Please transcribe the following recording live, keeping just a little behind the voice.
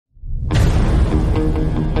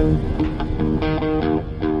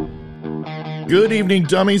Good evening,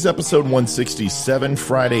 dummies. Episode 167,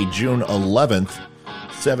 Friday, June 11th,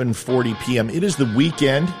 7:40 p.m. It is the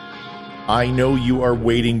weekend. I know you are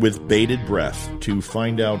waiting with bated breath to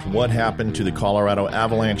find out what happened to the Colorado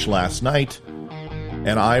Avalanche last night.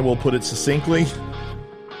 And I will put it succinctly.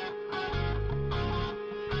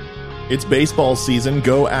 It's baseball season.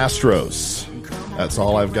 Go Astros. That's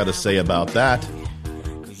all I've got to say about that.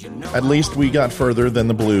 At least we got further than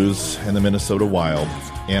the Blues and the Minnesota Wild.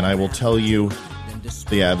 And I will tell you,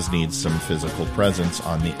 the Avs need some physical presence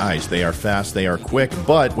on the ice. They are fast, they are quick,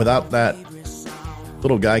 but without that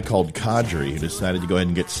little guy called Kadri who decided to go ahead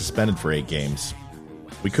and get suspended for 8 games,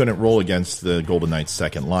 we couldn't roll against the Golden Knights'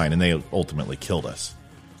 second line, and they ultimately killed us.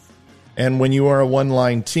 And when you are a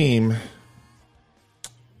one-line team,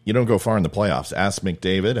 you don't go far in the playoffs. Ask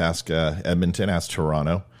McDavid, ask Edmonton, ask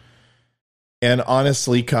Toronto. And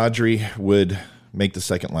honestly, Kadri would make the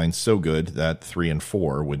second line so good that 3 and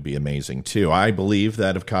 4 would be amazing too. I believe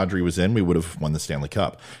that if Kadri was in, we would have won the Stanley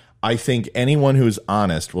Cup. I think anyone who's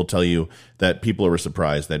honest will tell you that people were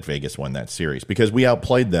surprised that Vegas won that series because we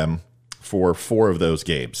outplayed them for 4 of those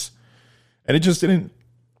games. And it just didn't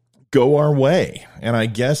go our way. And I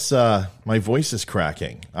guess my voice is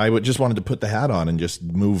cracking. I just wanted to put the hat on and just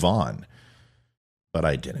move on. But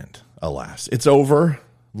I didn't, alas. It's over.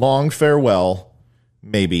 Long farewell.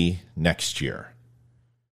 Maybe next year.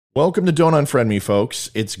 Welcome to Don't Unfriend Me,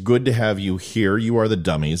 folks. It's good to have you here. You are the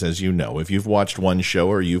dummies, as you know. If you've watched one show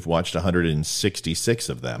or you've watched 166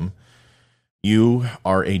 of them, you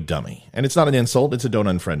are a dummy. And it's not an insult. It's a Don't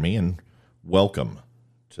Unfriend Me. And welcome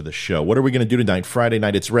to the show. What are we going to do tonight? Friday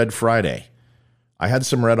night. It's Red Friday. I had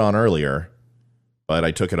some red on earlier, but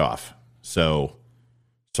I took it off. So,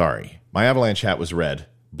 sorry. My Avalanche hat was red.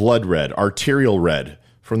 Blood red. Arterial red.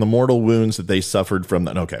 From the mortal wounds that they suffered from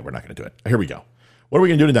the... Okay, we're not going to do it. Here we go. What are we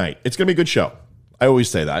going to do tonight? It's going to be a good show. I always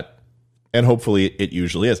say that, and hopefully it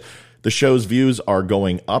usually is. The show's views are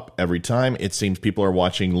going up every time. It seems people are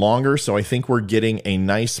watching longer, so I think we're getting a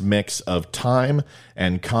nice mix of time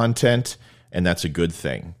and content, and that's a good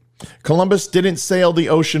thing. Columbus didn't sail the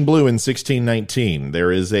ocean blue in 1619.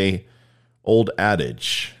 There is a old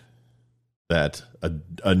adage, that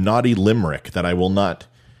a naughty limerick that I will not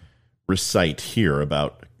recite here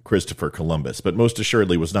about Christopher Columbus, but most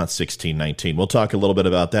assuredly was not 1619. We'll talk a little bit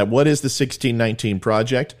about that. What is the 1619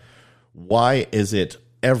 Project? Why is it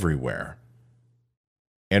everywhere?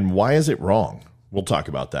 And why is it wrong? We'll talk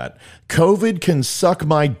about that. COVID can suck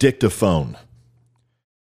my dictaphone.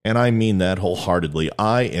 And I mean that wholeheartedly.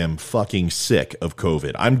 I am fucking sick of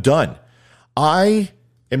COVID. I'm done. I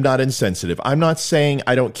am not insensitive. I'm not saying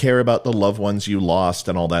I don't care about the loved ones you lost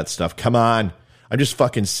and all that stuff. Come on. I'm just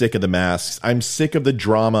fucking sick of the masks. I'm sick of the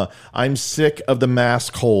drama. I'm sick of the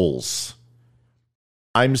mask holes.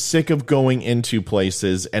 I'm sick of going into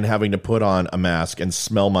places and having to put on a mask and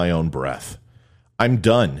smell my own breath. I'm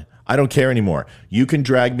done. I don't care anymore. You can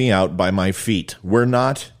drag me out by my feet. We're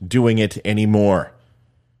not doing it anymore.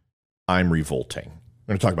 I'm revolting. We're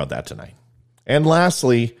going to talk about that tonight. And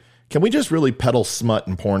lastly, can we just really peddle smut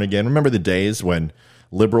and porn again? Remember the days when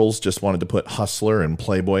liberals just wanted to put Hustler and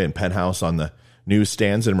Playboy and Penthouse on the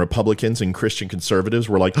newsstands, and Republicans and Christian conservatives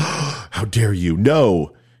were like, oh, how dare you?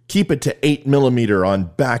 No, keep it to 8mm on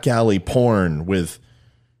back alley porn with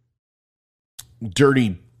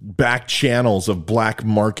dirty back channels of black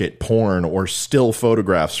market porn or still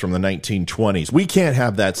photographs from the 1920s. We can't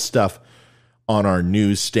have that stuff on our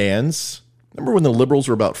newsstands. Remember when the liberals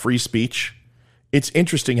were about free speech? It's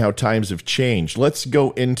interesting how times have changed. Let's go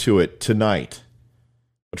into it tonight.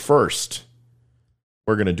 But first,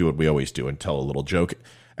 we're going to do what we always do and tell a little joke.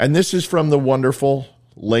 And this is from the wonderful,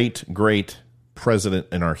 late, great president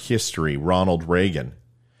in our history, Ronald Reagan.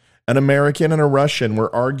 An American and a Russian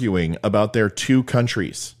were arguing about their two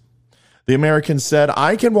countries. The American said,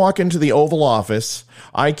 I can walk into the Oval Office,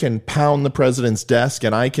 I can pound the president's desk,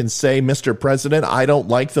 and I can say, Mr. President, I don't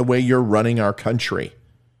like the way you're running our country.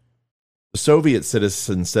 The Soviet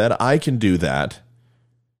citizen said, I can do that.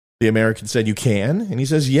 The American said, you can? And he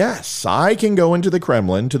says, yes, I can go into the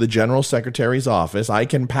Kremlin to the General Secretary's office. I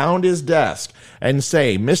can pound his desk and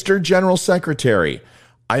say, Mr. General Secretary,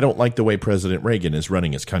 I don't like the way President Reagan is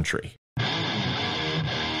running his country.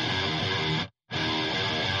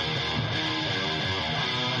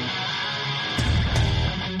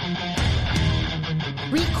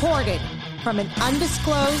 Recorded from an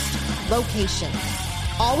undisclosed location.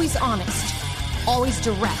 Always honest, always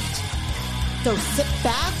direct. So sit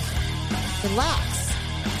back, relax.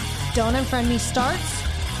 Don't Unfriend Me starts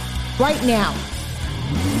right now.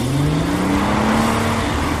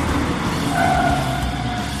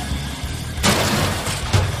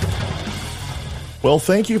 Well,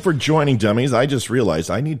 thank you for joining, dummies. I just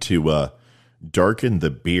realized I need to darken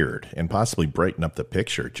the beard and possibly brighten up the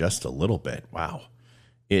picture just a little bit. Wow.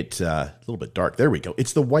 It's a little bit dark. There we go.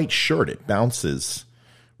 It's the white shirt. It bounces,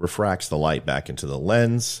 refracts the light back into the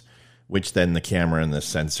lens, which then the camera and the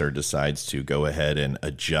sensor decides to go ahead and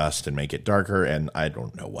adjust and make it darker. And I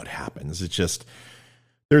don't know what happens. It's just,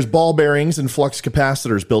 there's ball bearings and flux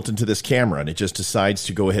capacitors built into this camera, and it just decides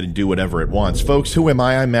to go ahead and do whatever it wants. Folks, who am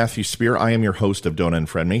I? I'm Matthew Spear. I am your host of Don't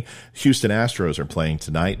Unfriend Me. Houston Astros are playing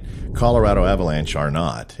tonight. Colorado Avalanche are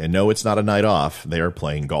not. And no, it's not a night off. They are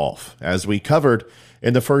playing golf. As we covered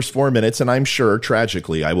in the first 4 minutes, and I'm sure,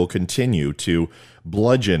 tragically, I will continue to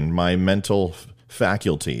bludgeon my mental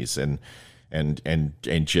faculties and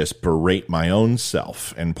just berate my own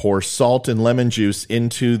self and pour salt and lemon juice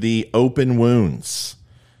into the open wounds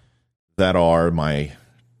that are my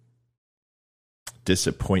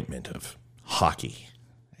disappointment of hockey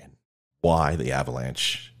and why the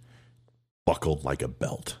Avalanche buckled like a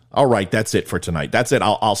belt. All right, that's it for tonight. That's it.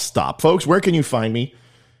 I'll stop. Folks, where can you find me?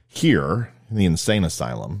 Here in the insane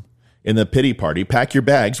asylum, in the pity party. Pack your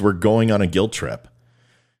bags. We're going on a guilt trip.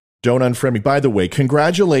 Don't unfriend me. By the way,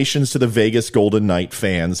 congratulations to the Vegas Golden Knight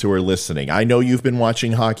fans who are listening. I know you've been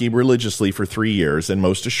watching hockey religiously for 3 years, and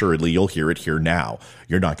most assuredly, you'll hear it here now.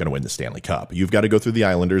 You're not going to win the Stanley Cup. You've got to go through the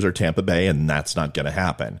Islanders or Tampa Bay, and that's not going to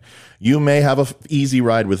happen. You may have an easy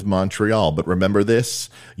ride with Montreal, but remember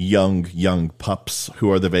this, young pups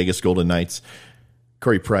who are the Vegas Golden Knights.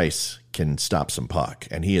 Corey Price can stop some puck,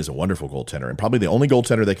 and he is a wonderful goaltender, and probably the only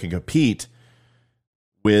goaltender that can compete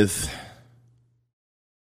with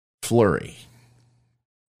Fleury.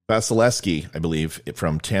 Vasilevsky, I believe,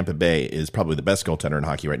 from Tampa Bay is probably the best goaltender in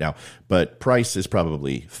hockey right now, but Price is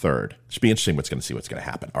probably third. Should be interesting what's going to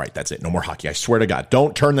happen. All right, that's it. No more hockey. I swear to God.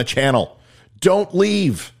 Don't turn the channel. Don't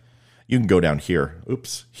leave. You can go down here.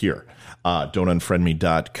 Here.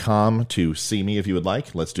 Don'tUnfriendMe.com to see me if you would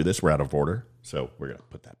like. Let's do this. We're out of order, so we're going to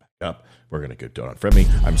put that back up. We're going to go Don't Unfriend Me.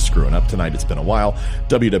 I'm screwing up tonight. It's been a while.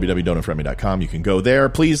 www.don'tunfriendme.com. You can go there.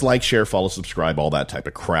 Please like, share, follow, subscribe, all that type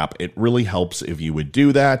of crap. It really helps if you would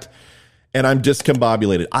do that. And I'm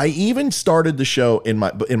discombobulated. I even started the show in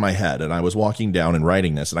my head, and I was walking down and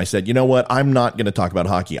writing this, and I said, you know what? I'm not going to talk about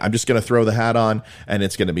hockey. I'm just going to throw the hat on, and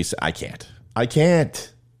it's going to be, I can't.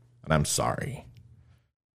 And I'm sorry.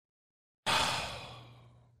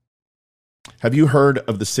 Have you heard of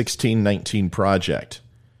the 1619 Project?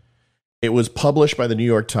 It was published by the New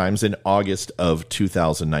York Times in August of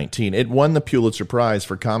 2019. It won the Pulitzer Prize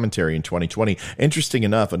for commentary in 2020. Interesting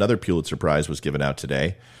enough, another Pulitzer Prize was given out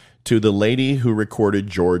today to the lady who recorded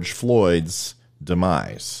George Floyd's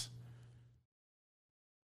demise.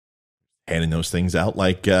 Handing those things out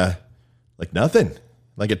like nothing,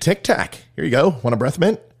 like a Tic Tac. Here you go. Want a breath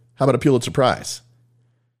mint? How about a Pulitzer Prize?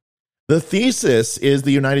 The thesis is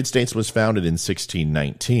the United States was founded in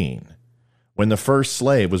 1619. When the first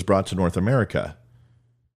slave was brought to North America.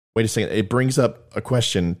 Wait a second. It brings up a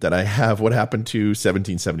question that I have. What happened to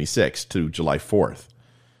 1776 to July 4th?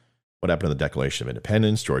 What happened to the Declaration of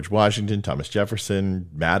Independence, George Washington, Thomas Jefferson,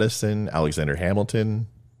 Madison, Alexander Hamilton?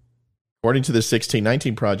 According to the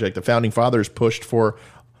 1619 Project, the Founding Fathers pushed for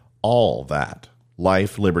all that.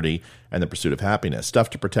 Life, liberty, and the pursuit of happiness.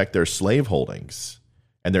 Stuff to protect their slave holdings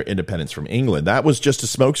and their independence from England. That was just a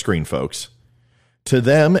smokescreen, folks. To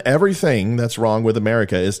them, everything that's wrong with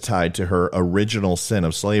America is tied to her original sin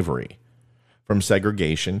of slavery. From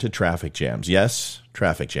segregation to traffic jams. Yes,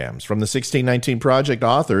 traffic jams. From the 1619 Project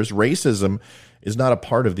authors, racism is not a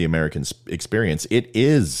part of the American experience. It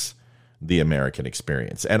is the American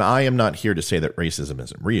experience. And I am not here to say that racism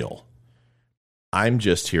isn't real. I'm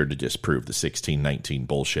just here to disprove the 1619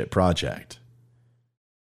 bullshit project.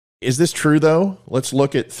 Is this true, though? Let's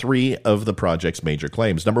look at 3 of the project's major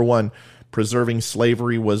claims. Number 1, preserving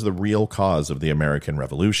slavery was the real cause of the American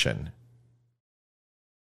Revolution.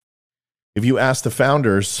 If you asked the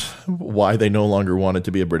founders why they no longer wanted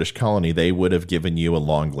to be a British colony, they would have given you a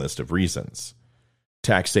long list of reasons.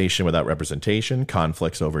 Taxation without representation,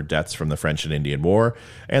 conflicts over debts from the French and Indian War,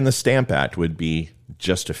 and the Stamp Act would be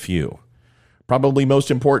just a few. Probably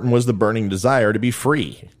most important was the burning desire to be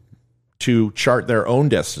free, to chart their own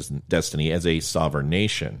destiny as a sovereign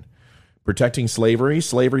nation. Protecting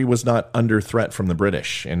slavery was not under threat from the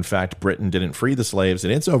British. In fact, Britain didn't free the slaves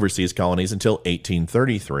in its overseas colonies until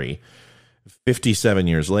 1833, 57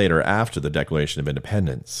 years later after the Declaration of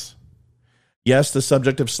Independence. Yes, the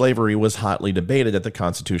subject of slavery was hotly debated at the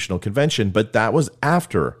Constitutional Convention, but that was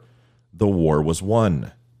after the war was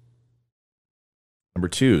won. Number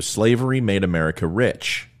 2, slavery made America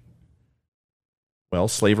rich. Well,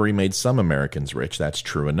 slavery made some Americans rich. That's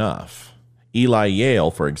true enough. Eli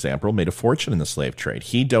Yale, for example, made a fortune in the slave trade.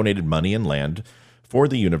 He donated money and land for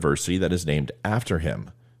the university that is named after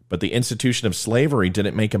him. But the institution of slavery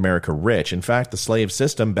didn't make America rich. In fact, the slave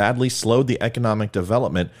system badly slowed the economic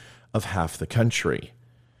development of half the country.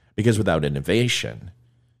 Because without innovation,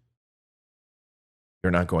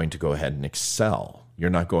 you're not going to go ahead and excel. You're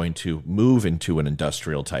not going to move into an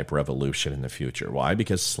industrial type revolution in the future. Why?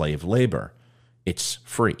 Because slave labor, it's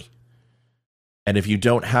free. And if you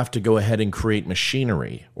don't have to go ahead and create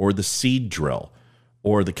machinery or the seed drill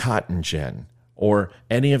or the cotton gin or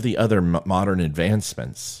any of the other modern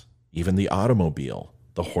advancements, even the automobile,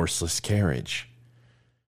 the horseless carriage.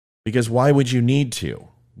 Because why would you need to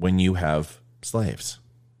when you have slaves?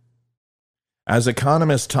 As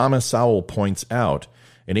economist Thomas Sowell points out,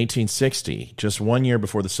 in 1860, just 1 year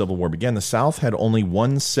before the Civil War began, the South had only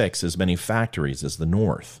 1/6 as many factories as the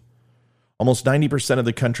North. Almost 90% of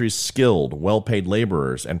the country's skilled, well-paid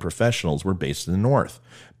laborers and professionals were based in the North.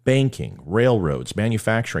 Banking, railroads,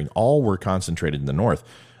 manufacturing, all were concentrated in the North.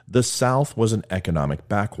 The South was an economic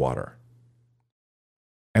backwater.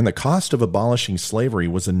 And the cost of abolishing slavery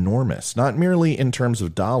was enormous, not merely in terms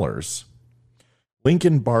of dollars.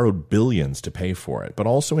 Lincoln borrowed billions to pay for it, but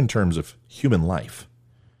also in terms of human life.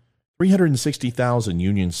 360,000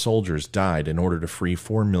 Union soldiers died in order to free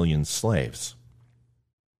 4 million slaves.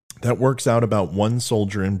 That works out about 1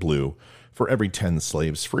 soldier in blue for every 10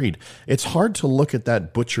 slaves freed. It's hard to look at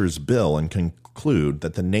that butcher's bill and conclude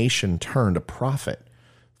that the nation turned a profit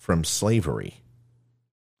from slavery.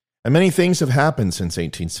 And many things have happened since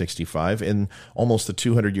 1865. In almost the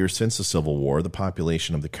 200 years since the Civil War, the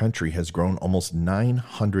population of the country has grown almost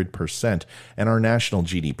 900%, and our national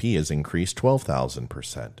GDP has increased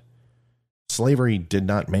 12,000%. Slavery did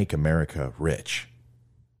not make America rich.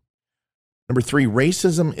 Number 3,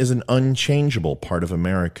 racism is an unchangeable part of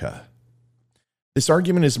America. This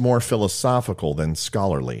argument is more philosophical than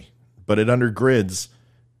scholarly, but it undergirds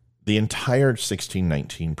the entire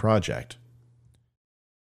 1619 Project.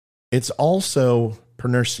 It's also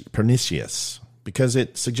pernicious because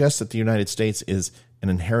it suggests that the United States is an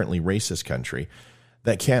inherently racist country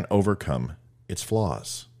that can't overcome its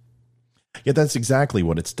flaws. Yet that's exactly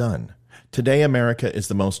what it's done. Today, America is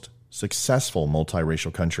the most successful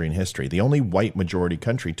multiracial country in history, the only white majority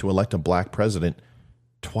country to elect a black president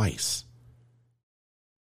twice,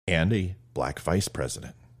 and a black vice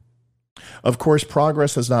president. Of course,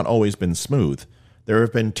 progress has not always been smooth. There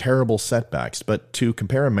have been terrible setbacks, but to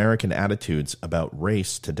compare American attitudes about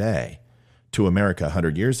race today to America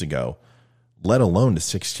 100 years ago, let alone to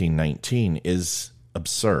 1619, is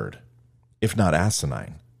absurd, if not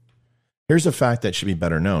asinine. Here's a fact that should be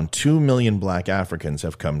better known. 2 million black Africans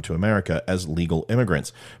have come to America as legal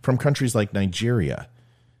immigrants from countries like Nigeria.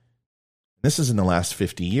 This is in the last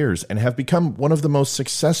 50 years and have become one of the most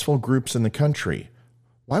successful groups in the country.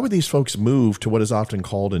 Why would these folks move to what is often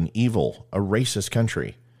called an evil, a racist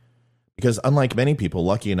country? Because unlike many people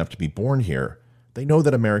lucky enough to be born here, they know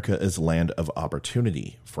that America is a land of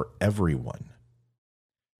opportunity for everyone.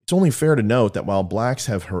 It's only fair to note that while blacks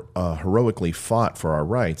have heroically fought for our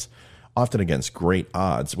rights, often against great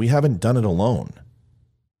odds, we haven't done it alone.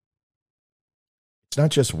 It's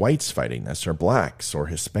not just whites fighting this, or blacks, or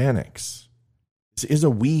Hispanics. This is a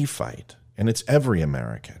we fight, and it's every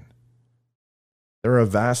American. There are a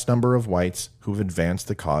vast number of whites who've advanced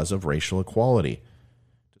the cause of racial equality.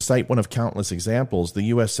 To cite one of countless examples, the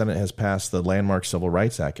U.S. Senate has passed the landmark Civil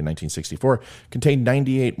Rights Act in 1964, contained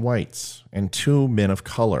 98 whites and 2 men of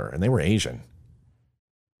color, and they were Asian.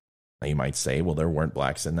 Now you might say, well, there weren't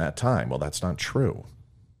blacks in that time. Well, that's not true.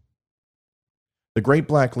 The great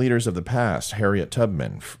black leaders of the past, Harriet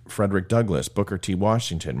Tubman, Frederick Douglass, Booker T.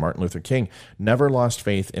 Washington, Martin Luther King, never lost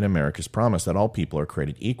faith in America's promise that all people are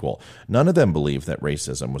created equal. None of them believed that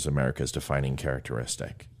racism was America's defining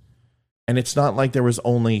characteristic. And it's not like there was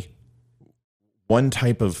only one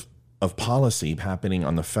type of policy happening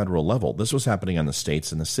on the federal level. This was happening on the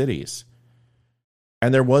states and the cities.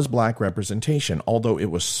 And there was black representation, although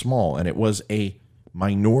it was small and it was a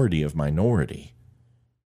minority of minority.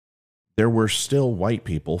 There were still white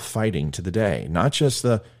people fighting to the day, not just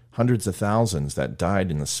the hundreds of thousands that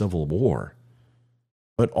died in the Civil War,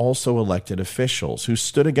 but also elected officials who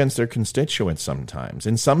stood against their constituents sometimes,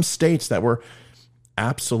 in some states that were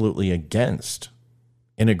absolutely against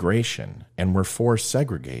integration and were for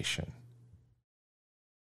segregation.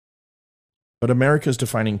 But America's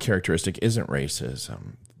defining characteristic isn't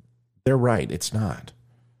racism. They're right, it's not.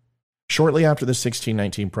 Shortly after the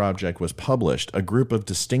 1619 Project was published, a group of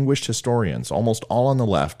distinguished historians, almost all on the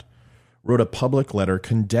left, wrote a public letter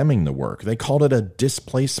condemning the work. They called it a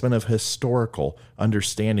displacement of historical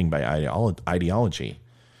understanding by ideology.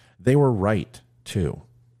 they were right too.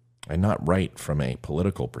 And not right from a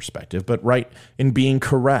political perspective, but right in being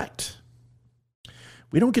correct.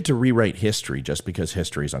 We don't get to rewrite history just because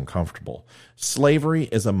history is uncomfortable. Slavery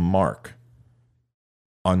is a mark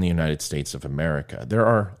on the United States of America. There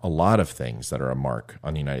are a lot of things that are a mark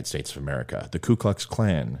on the United States of America. The Ku Klux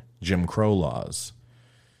Klan, Jim Crow laws,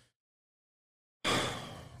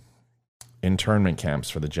 internment camps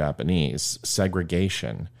for the Japanese,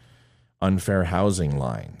 segregation, unfair housing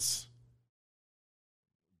lines,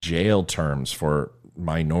 jail terms for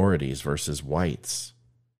minorities versus whites.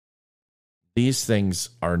 These things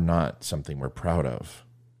are not something we're proud of.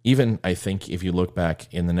 Even, I think, if you look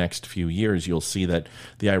back in the next few years, you'll see that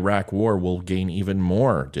the Iraq War will gain even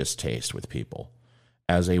more distaste with people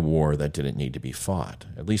as a war that didn't need to be fought,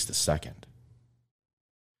 at least the second.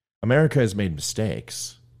 America has made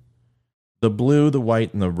mistakes. The blue, the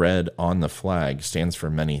white, and the red on the flag stands for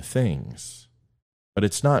many things, but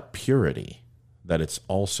it's not purity that it's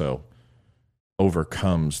also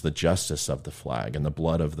overcomes the justice of the flag and the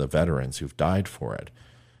blood of the veterans who've died for it.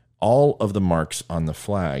 All of the marks on the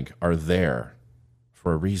flag are there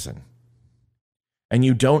for a reason. And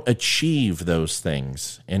you don't achieve those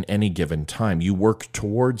things in any given time. You work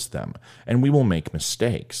towards them, and we will make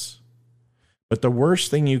mistakes. But the worst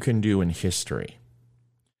thing you can do in history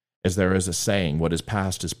is there is a saying, what is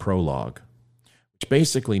past is prologue, which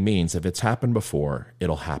basically means if it's happened before,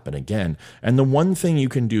 it'll happen again. And the one thing you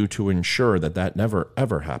can do to ensure that that never,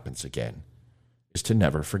 ever happens again is to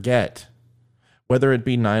never forget. Whether it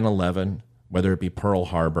be 9/11, whether it be Pearl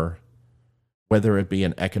Harbor, whether it be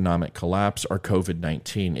an economic collapse or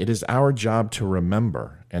COVID-19, it is our job to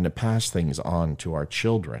remember and to pass things on to our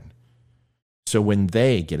children. So when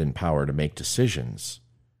they get in power to make decisions,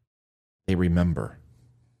 they remember.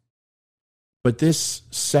 But this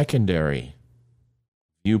secondary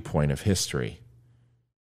viewpoint of history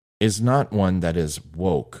is not one that is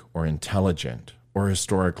woke or intelligent or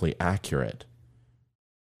historically accurate.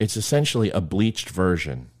 It's essentially a bleached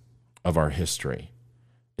version of our history.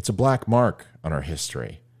 It's a black mark on our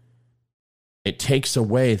history. It takes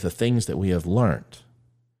away the things that we have learned.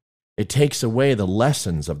 It takes away the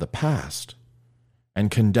lessons of the past and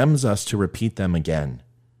condemns us to repeat them again.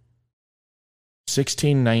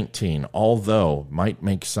 1619, although might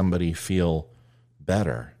make somebody feel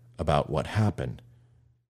better about what happened,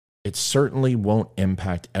 it certainly won't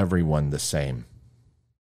impact everyone the same.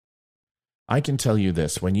 I can tell you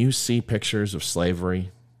this, when you see pictures of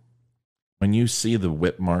slavery, when you see the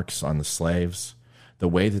whip marks on the slaves, the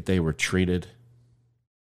way that they were treated,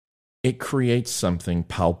 it creates something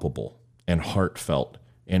palpable and heartfelt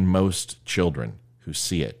in most children who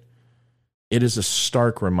see it. It is a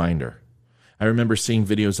stark reminder. I remember seeing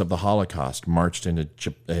videos of the Holocaust marched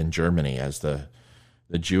in Germany as the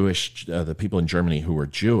people in Germany who were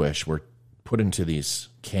Jewish were put into these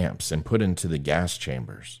camps and put into the gas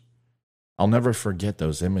chambers. I'll never forget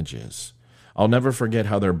those images. I'll never forget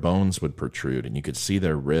how their bones would protrude and you could see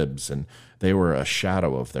their ribs and they were a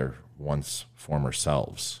shadow of their once former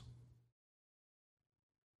selves.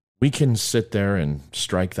 We can sit there and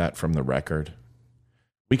strike that from the record.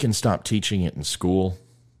 We can stop teaching it in school.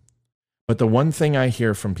 But the one thing I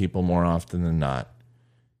hear from people more often than not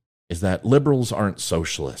is that liberals aren't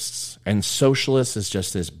socialists, and socialists is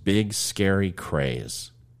just this big, scary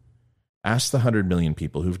craze. Ask the 100 million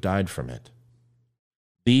people who've died from it.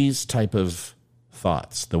 These type of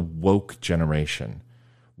thoughts, the woke generation,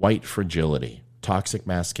 white fragility, toxic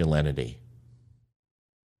masculinity,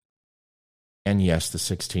 and yes, the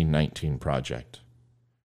 1619 Project,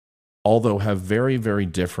 although have very, very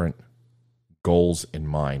different goals in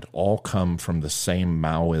mind, all come from the same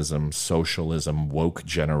Maoism, socialism, woke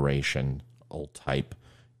generation type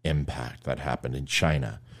impact that happened in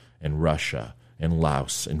China, in Russia, in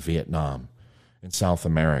Laos, in Vietnam, in South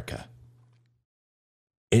America.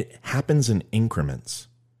 It happens in increments.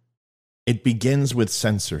 It begins with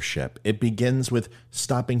censorship. It begins with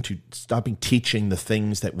stopping teaching the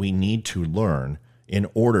things that we need to learn in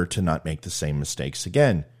order to not make the same mistakes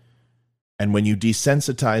again. And when you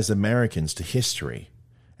desensitize Americans to history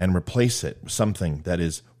and replace it with something that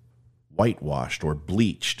is whitewashed or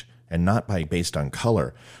bleached and not based on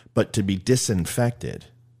color, but to be disinfected,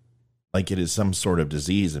 like it is some sort of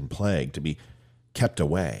disease and plague to be kept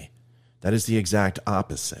away. That is the exact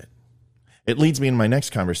opposite. It leads me in my next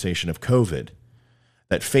conversation of COVID,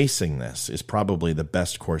 that facing this is probably the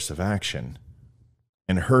best course of action.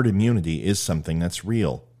 And herd immunity is something that's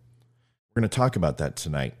real. We're going to talk about that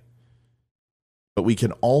tonight. But we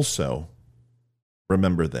can also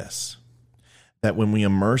remember this, that when we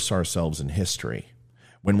immerse ourselves in history,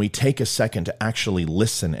 when we take a second to actually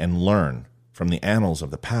listen and learn from the annals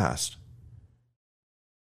of the past,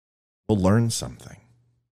 we'll learn something.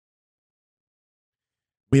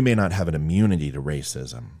 We may not have an immunity to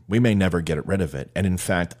racism. We may never get rid of it. And in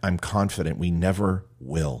fact, I'm confident we never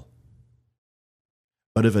will.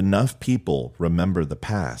 But if enough people remember the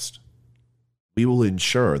past, we will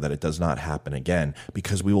ensure that it does not happen again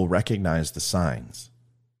because we will recognize the signs.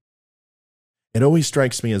 It always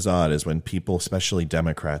strikes me as odd as when people, especially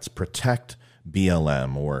Democrats, protect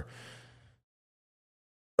BLM or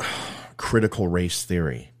critical race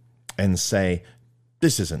theory and say,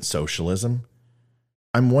 this isn't socialism.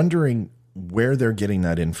 I'm wondering where they're getting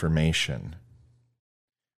that information.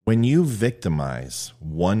 When you victimize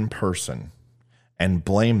one person and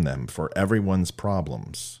blame them for everyone's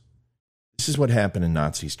problems, this is what happened in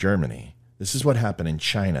Nazi Germany. This is what happened in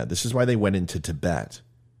China. This is why they went into Tibet.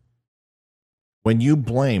 When you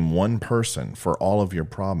blame one person for all of your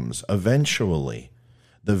problems, eventually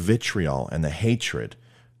the vitriol and the hatred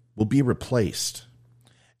will be replaced.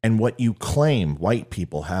 And what you claim white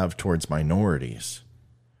people have towards minorities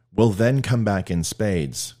will then come back in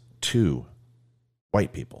spades to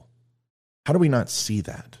white people. How do we not see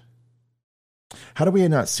that? How do we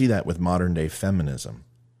not see that with modern day feminism?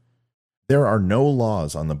 There are no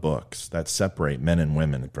laws on the books that separate men and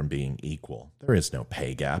women from being equal. There is no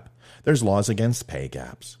pay gap. There's laws against pay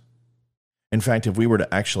gaps. In fact, if we were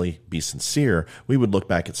to actually be sincere, we would look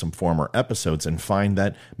back at some former episodes and find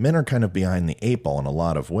that men are kind of behind the eight ball in a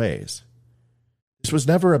lot of ways. This was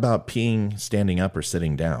never about peeing, standing up, or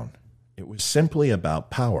sitting down. It was simply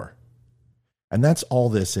about power. And that's all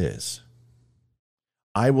this is.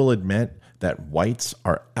 I will admit that whites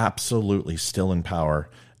are absolutely still in power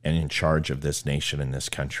and in charge of this nation and this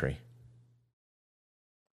country.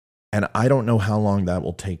 And I don't know how long that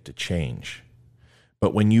will take to change.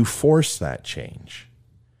 But when you force that change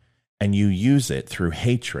and you use it through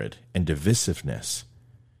hatred and divisiveness,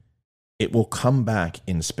 it will come back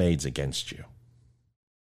in spades against you.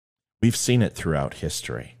 We've seen it throughout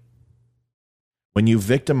history. When you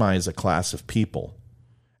victimize a class of people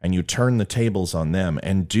and you turn the tables on them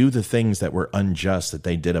and do the things that were unjust that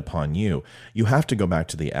they did upon you, you have to go back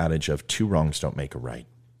to the adage of two wrongs don't make a right.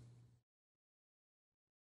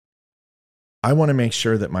 I want to make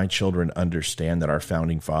sure that my children understand that our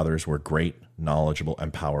founding fathers were great, knowledgeable,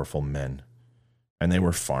 and powerful men. And they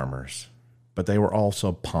were farmers, but they were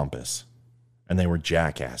also pompous, and they were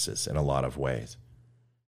jackasses in a lot of ways.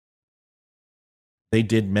 They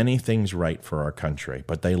did many things right for our country,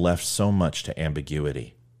 but they left so much to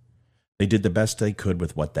ambiguity. They did the best they could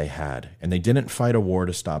with what they had, and they didn't fight a war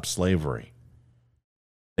to stop slavery.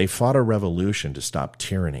 They fought a revolution to stop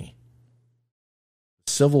tyranny.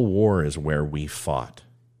 The Civil War is where we fought.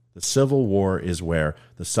 The Civil War is where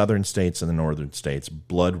the southern states and the northern states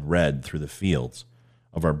blood red through the fields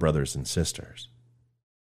of our brothers and sisters.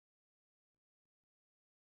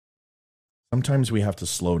 Sometimes we have to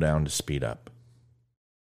slow down to speed up.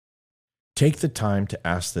 Take the time to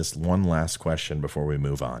ask this one last question before we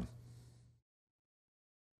move on.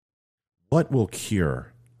 What will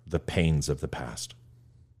cure the pains of the past?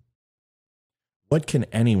 What can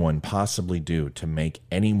anyone possibly do to make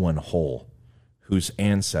anyone whole whose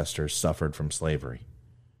ancestors suffered from slavery?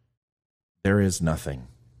 There is nothing.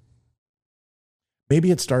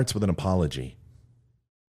 Maybe it starts with an apology,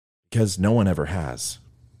 because no one ever has.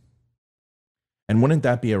 And wouldn't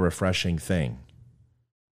that be a refreshing thing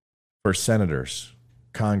for senators,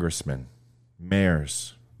 congressmen,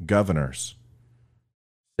 mayors, governors,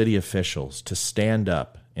 city officials to stand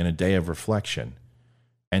up in a day of reflection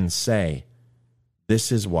and say,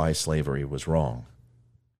 this is why slavery was wrong.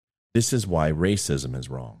 This is why racism is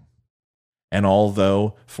wrong. And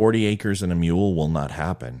although 40 acres and a mule will not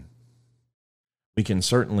happen, we can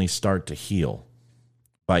certainly start to heal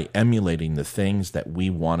by emulating the things that we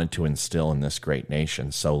wanted to instill in this great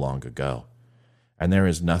nation so long ago. And there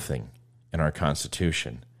is nothing in our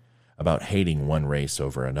Constitution about hating one race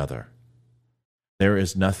over another. There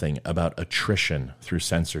is nothing about attrition through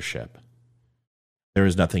censorship. There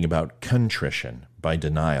is nothing about contrition by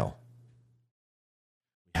denial.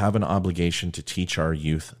 We have an obligation to teach our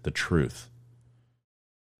youth the truth.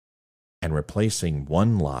 And replacing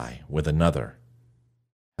one lie with another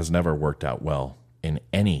has never worked out well in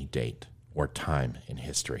any date or time in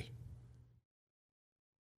history.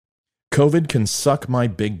 COVID can suck my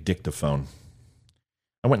big dictaphone.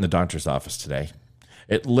 I went in the doctor's office today.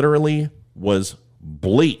 It literally was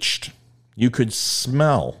bleached. You could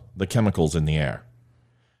smell the chemicals in the air.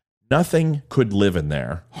 Nothing could live in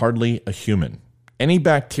there, hardly a human. Any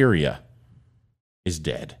bacteria is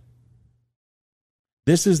dead.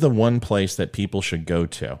 This is the one place that people should go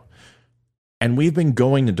to. And we've been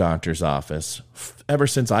going to doctor's office ever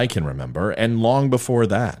since I can remember, and long before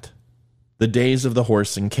that. The days of the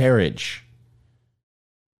horse and carriage.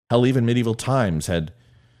 Hell, even medieval times had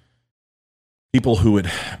people who would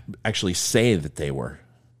actually say that they were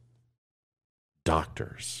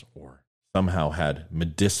doctors or somehow had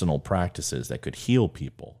medicinal practices that could heal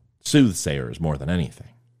people. Soothsayers more than anything.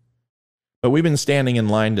 But we've been standing in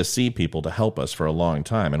line to see people to help us for a long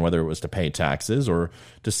time, and whether it was to pay taxes or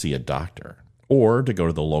to see a doctor or to go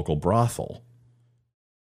to the local brothel.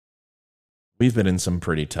 We've been in some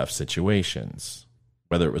pretty tough situations,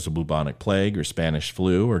 whether it was a bubonic plague or Spanish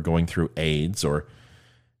flu or going through AIDS or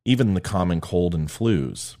even the common cold and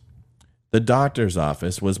flus. The doctor's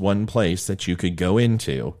office was one place that you could go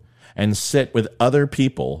into and sit with other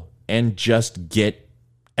people and just get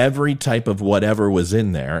every type of whatever was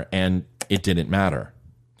in there, and it didn't matter.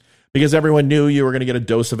 Because everyone knew you were going to get a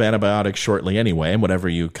dose of antibiotics shortly anyway, and whatever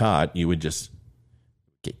you caught, you would just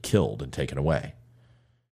get killed and taken away.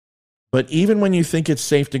 But even when you think it's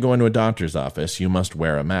safe to go into a doctor's office, you must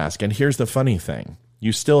wear a mask. And here's the funny thing.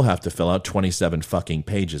 You still have to fill out 27 fucking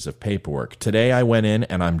pages of paperwork. Today I went in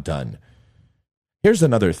and I'm done. Here's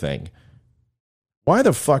another thing. Why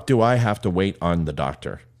the fuck do I have to wait on the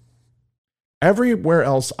doctor? Everywhere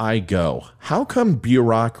else I go, how come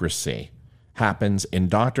bureaucracy happens in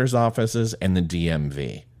doctor's offices and the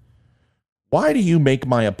DMV? Why do you make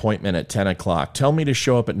my appointment at 10 o'clock, tell me to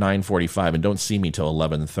show up at 9:45 and don't see me till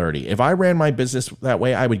 11:30? If I ran my business that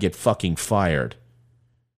way, I would get fucking fired.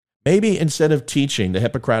 Maybe instead of teaching the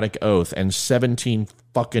Hippocratic Oath and 17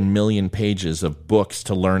 fucking million pages of books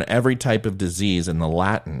to learn every type of disease in the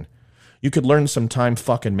Latin, you could learn some time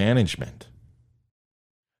fucking management.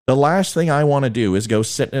 The last thing I want to do is go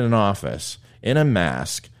sit in an office in a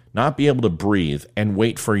mask, not be able to breathe, and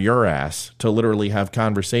wait for your ass to literally have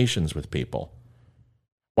conversations with people.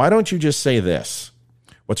 Why don't you just say this?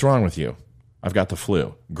 What's wrong with you? I've got the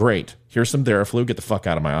flu. Great. Here's some Theraflu. Get the fuck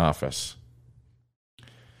out of my office.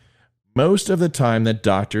 Most of the time that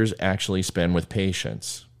doctors actually spend with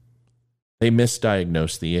patients, they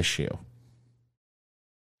misdiagnose the issue.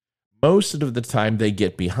 Most of the time they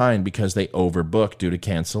get behind because they overbook due to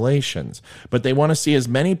cancellations. But they want to see as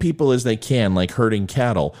many people as they can, like herding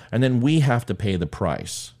cattle, and then we have to pay the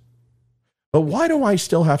price. But why do I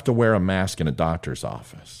still have to wear a mask in a doctor's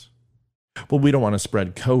office? Well, we don't want to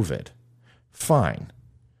spread COVID. Fine.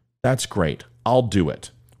 That's great. I'll do it.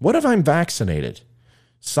 What if I'm vaccinated?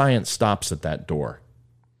 Science stops at that door.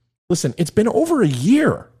 Listen, it's been over a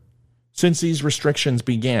year since these restrictions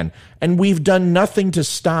began, and we've done nothing to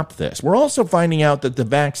stop this. We're also finding out that the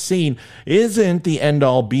vaccine isn't the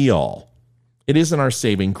end-all, be-all. It isn't our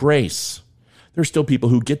saving grace. There's still people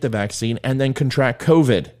who get the vaccine and then contract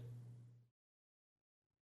COVID.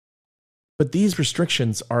 But these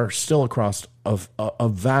restrictions are still across a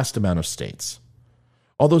vast amount of states.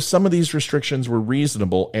 Although some of these restrictions were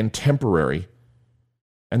reasonable and temporary,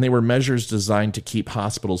 and they were measures designed to keep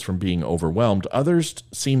hospitals from being overwhelmed, others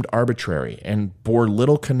seemed arbitrary and bore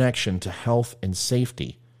little connection to health and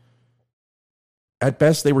safety. At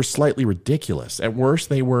best, they were slightly ridiculous. At worst,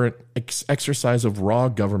 they were an exercise of raw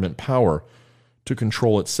government power to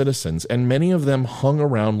control its citizens, and many of them hung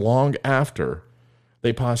around long after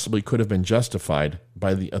they possibly could have been justified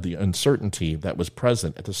by the uncertainty that was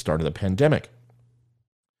present at the start of the pandemic.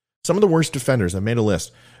 Some of the worst offenders, I've made a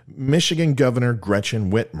list. Michigan Governor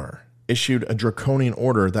Gretchen Whitmer issued a draconian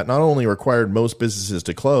order that not only required most businesses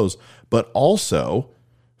to close, but also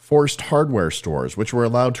forced hardware stores, which were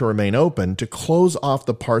allowed to remain open, to close off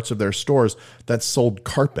the parts of their stores that sold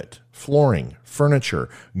carpet, flooring, furniture,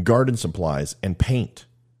 garden supplies, and paint.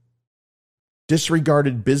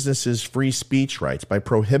 Disregarded businesses' free speech rights by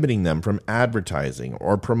prohibiting them from advertising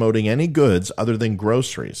or promoting any goods other than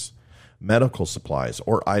groceries, medical supplies,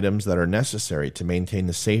 or items that are necessary to maintain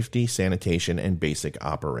the safety, sanitation, and basic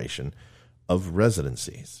operation of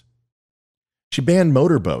residencies. She banned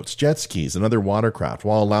motorboats, jet skis, and other watercraft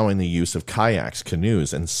while allowing the use of kayaks,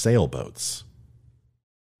 canoes, and sailboats.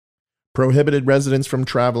 Prohibited residents from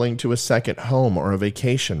traveling to a second home or a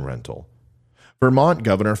vacation rental. Vermont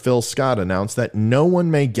Governor Phil Scott announced that no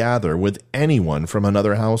one may gather with anyone from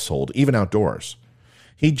another household, even outdoors.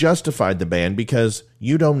 He justified the ban because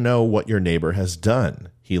you don't know what your neighbor has done.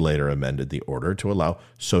 He later amended the order to allow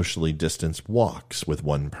socially distanced walks with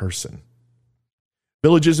one person.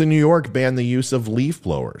 Villages in New York banned the use of leaf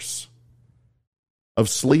blowers, of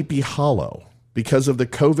Sleepy Hollow, because of the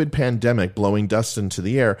COVID pandemic. Blowing dust into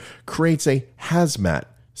the air creates a hazmat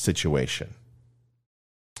situation.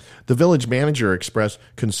 The village manager expressed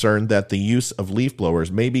concern that the use of leaf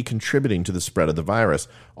blowers may be contributing to the spread of the virus,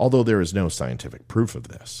 although there is no scientific proof of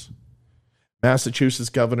this. Massachusetts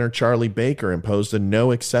Governor Charlie Baker imposed a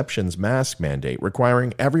no exceptions mask mandate,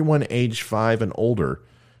 requiring everyone age 5 and older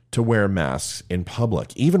to wear masks in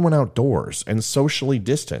public, even when outdoors and socially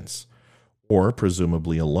distanced, or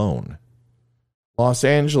presumably alone. Los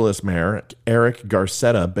Angeles Mayor Eric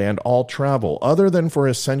Garcetti banned all travel other than for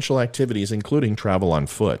essential activities, including travel on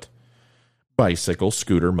foot, bicycle,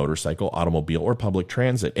 scooter, motorcycle, automobile, or public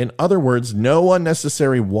transit. In other words, no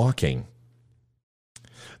unnecessary walking.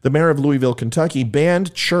 The mayor of Louisville, Kentucky,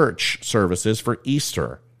 banned church services for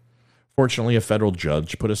Easter. Fortunately, a federal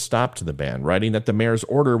judge put a stop to the ban, writing that the mayor's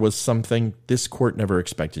order was something this court never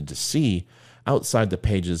expected to see outside the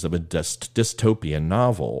pages of a dystopian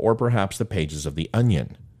novel, or perhaps the pages of The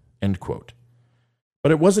Onion, end quote.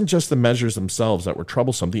 But it wasn't just the measures themselves that were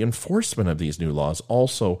troublesome. The enforcement of these new laws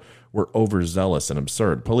also were overzealous and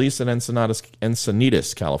absurd. Police in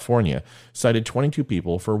Encinitas, California, cited 22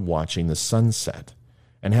 people for watching the sunset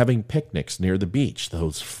and having picnics near the beach.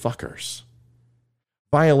 Those fuckers.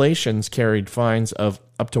 Violations carried fines of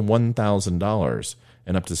up to $1,000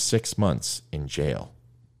 and up to 6 months in jail.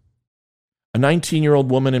 A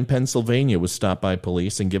 19-year-old woman in Pennsylvania was stopped by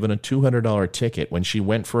police and given a $200 ticket when she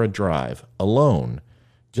went for a drive, alone,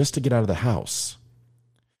 just to get out of the house.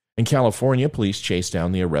 In California, police chased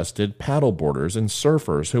down the arrested paddleboarders and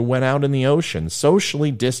surfers who went out in the ocean,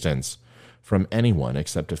 socially distanced from anyone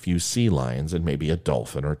except a few sea lions and maybe a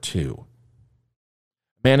dolphin or two.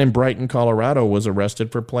 A man in Brighton, Colorado, was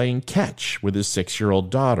arrested for playing catch with his 6-year-old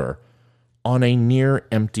daughter on a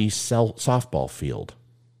near-empty softball field.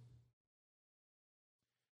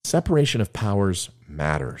 Separation of powers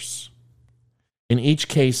matters. In each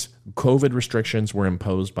case, COVID restrictions were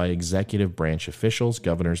imposed by executive branch officials,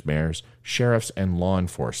 governors, mayors, sheriffs, and law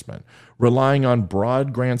enforcement, relying on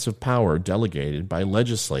broad grants of power delegated by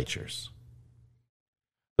legislatures.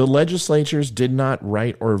 The legislatures did not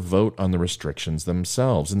write or vote on the restrictions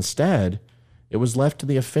themselves. Instead, it was left to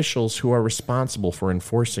the officials who are responsible for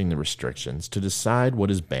enforcing the restrictions to decide what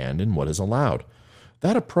is banned and what is allowed.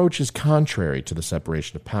 That approach is contrary to the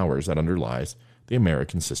separation of powers that underlies the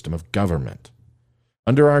American system of government.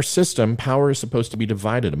 Under our system, power is supposed to be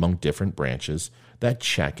divided among different branches that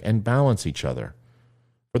check and balance each other.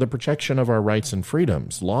 For the protection of our rights and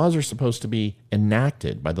freedoms, laws are supposed to be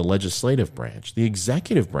enacted by the legislative branch. The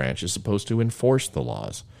executive branch is supposed to enforce the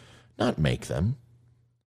laws, not make them.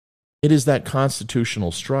 It is that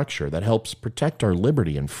constitutional structure that helps protect our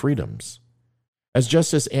liberty and freedoms. As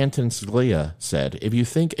Justice Anton Scalia said, if you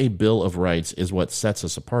think a Bill of Rights is what sets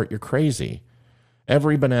us apart, you're crazy.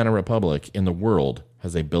 Every banana republic in the world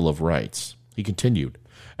has a Bill of Rights. He continued,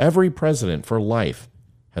 every president for life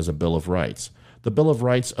has a Bill of Rights. The Bill of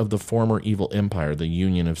Rights of the former evil empire, the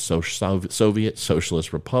Union of Soviet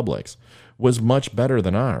Socialist Republics, was much better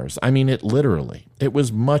than ours. I mean it literally. It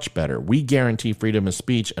was much better. We guarantee freedom of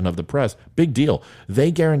speech and of the press. Big deal.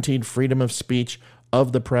 They guaranteed freedom of speech,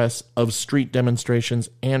 of the press, of street demonstrations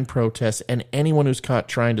and protests, and anyone who's caught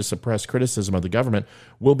trying to suppress criticism of the government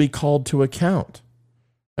will be called to account.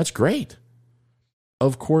 That's great.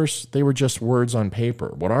 Of course, they were just words on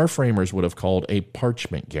paper, what our framers would have called a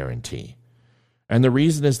parchment guarantee. And the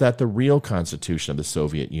reason is that the real Constitution of the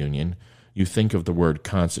Soviet Union, you think of the word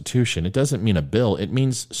constitution, it doesn't mean a bill, it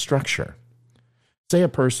means structure. Say a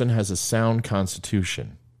person has a sound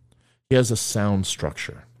constitution. He has a sound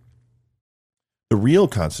structure. The real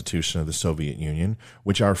Constitution of the Soviet Union,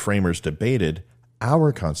 which our framers debated,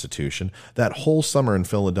 our Constitution, that whole summer in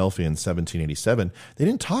Philadelphia in 1787, they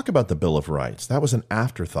didn't talk about the Bill of Rights. That was an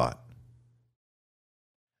afterthought.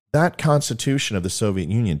 That Constitution of the Soviet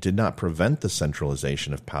Union did not prevent the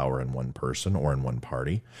centralization of power in one person or in one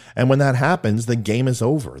party. And when that happens, the game is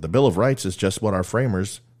over. The Bill of Rights is just what our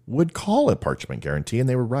framers would call a parchment guarantee, and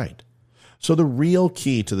they were right. So the real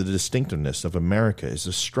key to the distinctiveness of America is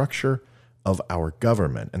the structure of our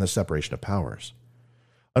government and the separation of powers.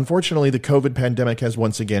 Unfortunately, the COVID pandemic has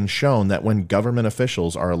once again shown that when government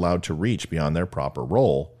officials are allowed to reach beyond their proper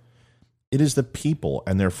role, it is the people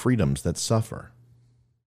and their freedoms that suffer.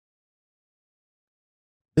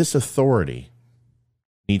 This authority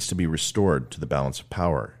needs to be restored to the balance of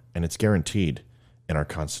power, and it's guaranteed in our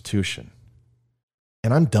Constitution.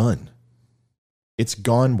 And I'm done. It's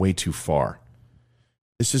gone way too far.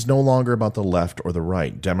 This is no longer about the left or the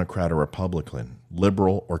right, Democrat or Republican,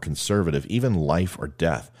 liberal or conservative, even life or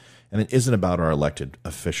death. And it isn't about our elected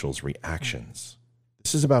officials' reactions.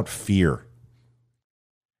 This is about fear.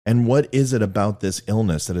 And what is it about this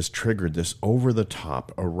illness that has triggered this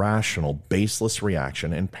over-the-top, irrational, baseless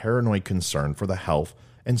reaction and paranoid concern for the health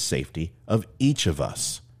and safety of each of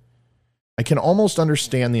us? I can almost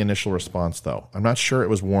understand the initial response, though. I'm not sure it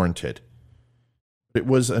was warranted. It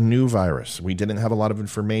was a new virus. We didn't have a lot of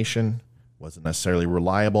information, wasn't necessarily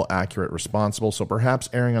reliable, accurate, responsible, so perhaps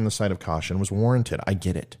erring on the side of caution was warranted. I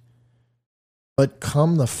get it. But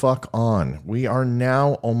come the fuck on. We are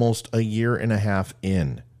now almost a year and a half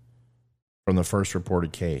in from the first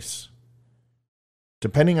reported case.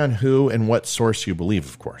 Depending on who and what source you believe,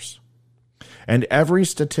 of course. And every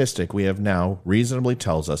statistic we have now reasonably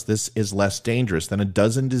tells us this is less dangerous than a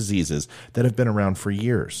dozen diseases that have been around for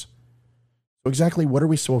years. So exactly what are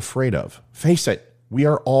we so afraid of? Face it, we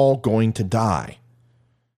are all going to die.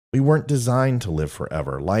 We weren't designed to live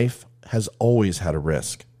forever. Life has always had a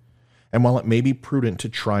risk. And while it may be prudent to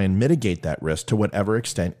try and mitigate that risk to whatever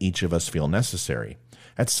extent each of us feel necessary,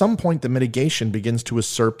 at some point the mitigation begins to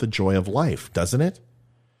usurp the joy of life, doesn't it?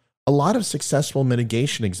 A lot of successful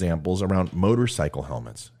mitigation examples around motorcycle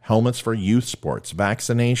helmets, helmets for youth sports,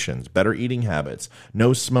 vaccinations, better eating habits,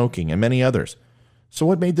 no smoking, and many others. So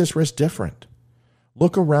what made this risk different?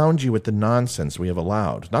 Look around you at the nonsense we have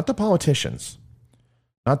allowed, not the politicians,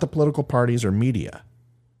 not the political parties or media.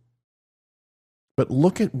 But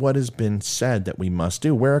look at what has been said that we must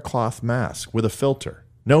do. Wear a cloth mask with a filter,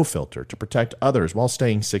 no filter, to protect others while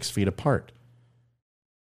staying 6 feet apart.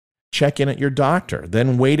 Check in at your doctor,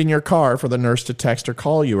 then wait in your car for the nurse to text or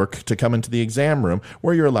call you or to come into the exam room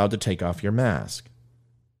where you're allowed to take off your mask.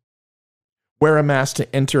 Wear a mask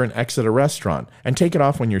to enter and exit a restaurant and take it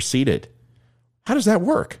off when you're seated. How does that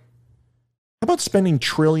work? How about spending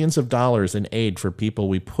trillions of dollars in aid for people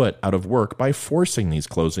we put out of work by forcing these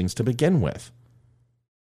closings to begin with?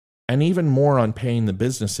 And even more on paying the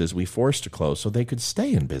businesses we forced to close so they could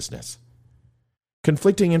stay in business.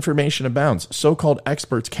 Conflicting information abounds. So-called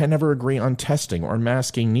experts can never agree on testing or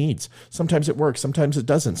masking needs. Sometimes it works, sometimes it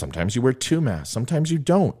doesn't. Sometimes you wear 2 masks, sometimes you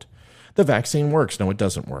don't. The vaccine works. No, it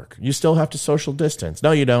doesn't work. You still have to social distance.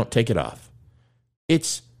 No, you don't. Take it off.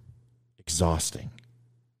 It's exhausting.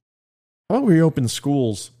 How about we reopen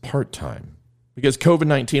schools part-time? Because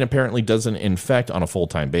COVID-19 apparently doesn't infect on a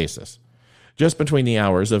full-time basis. Just between the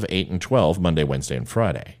hours of 8 and 12, Monday, Wednesday, and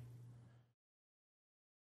Friday.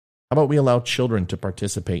 How about we allow children to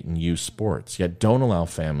participate in youth sports, yet don't allow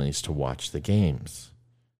families to watch the games?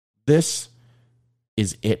 This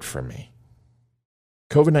is it for me.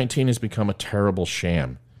 COVID-19 has become a terrible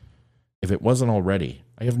sham. If it wasn't already,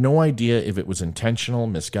 I have no idea if it was intentional,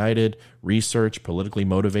 misguided, research, politically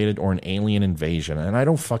motivated, or an alien invasion, and I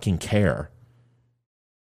don't fucking care.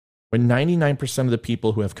 When 99% of the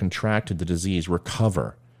people who have contracted the disease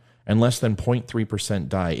recover and less than 0.3%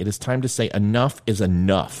 die, it is time to say enough is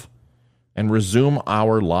enough and resume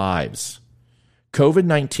our lives.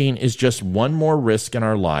 COVID-19 is just one more risk in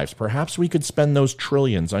our lives. Perhaps we could spend those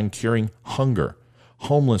trillions on curing hunger,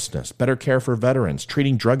 homelessness, better care for veterans,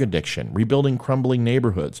 treating drug addiction, rebuilding crumbling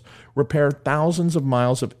neighborhoods, repair thousands of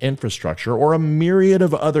miles of infrastructure, or a myriad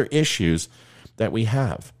of other issues that we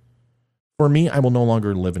have. For me, I will no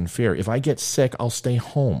longer live in fear. If I get sick, I'll stay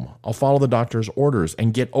home. I'll follow the doctor's orders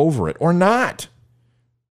and get over it, or not.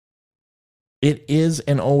 It is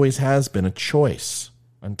and always has been a choice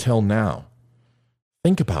until now.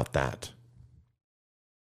 Think about that.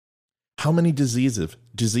 How many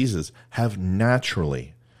diseases have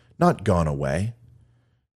naturally not gone away?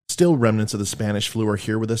 Still, remnants of the Spanish flu are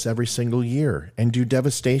here with us every single year and do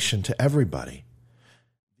devastation to everybody.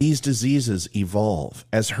 These diseases evolve.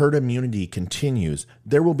 As herd immunity continues,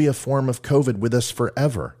 there will be a form of COVID with us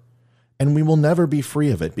forever, and we will never be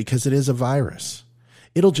free of it because it is a virus.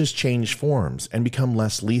 It'll just change forms and become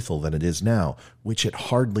less lethal than it is now, which it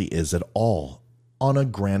hardly is at all on a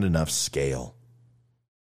grand enough scale.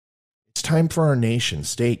 It's time for our nation,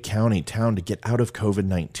 state, county, town to get out of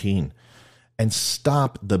COVID-19 and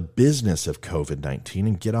stop the business of COVID-19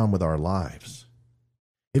 and get on with our lives.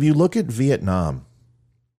 If you look at Vietnam,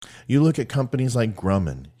 you look at companies like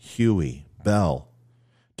Grumman, Huey, Bell,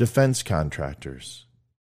 defense contractors,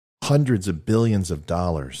 hundreds of billions of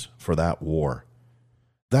dollars for that war.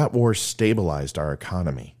 That war stabilized our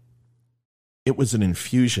economy. It was an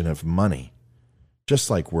infusion of money, just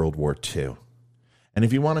like World War II. And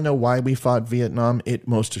if you want to know why we fought Vietnam, it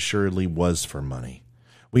most assuredly was for money.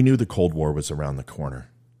 We knew the Cold War was around the corner.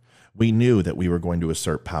 We knew that we were going to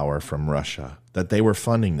assert power from Russia, that they were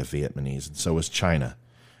funding the Vietnamese, and so was China.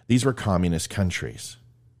 These were communist countries.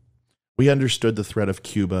 We understood the threat of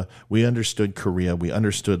Cuba. We understood Korea. We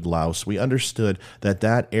understood Laos. We understood that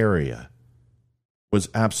that area was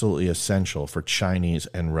absolutely essential for Chinese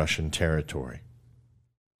and Russian territory.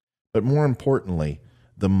 But more importantly,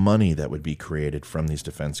 the money that would be created from these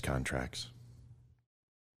defense contracts.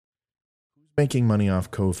 Who's making money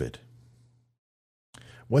off COVID?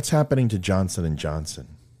 What's happening to Johnson &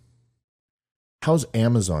 Johnson? How's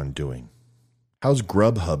Amazon doing? How's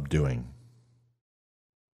Grubhub doing?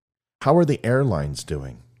 How are the airlines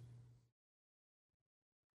doing?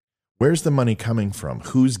 Where's the money coming from?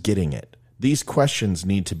 Who's getting it? These questions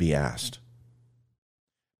need to be asked.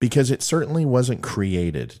 Because it certainly wasn't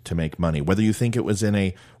created to make money, whether you think it was in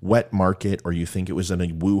a wet market or you think it was in a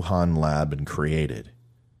Wuhan lab and created.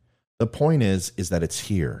 The point is that it's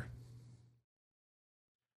here.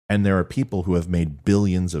 And there are people who have made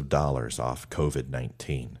billions of dollars off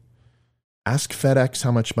COVID-19. Ask FedEx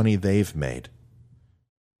how much money they've made.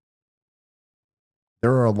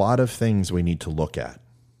 There are a lot of things we need to look at.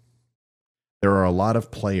 There are a lot of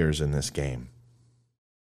players in this game.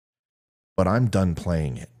 But I'm done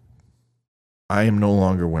playing it. I am no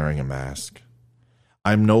longer wearing a mask.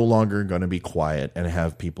 I'm no longer going to be quiet and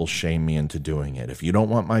have people shame me into doing it. If you don't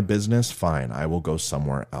want my business, fine, I will go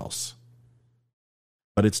somewhere else.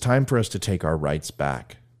 But it's time for us to take our rights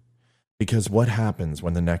back. Because what happens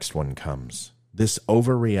when the next one comes? This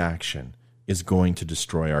overreaction is going to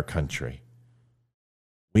destroy our country.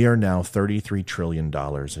 We are now $33 trillion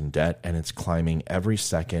in debt, and it's climbing every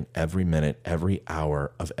second, every minute, every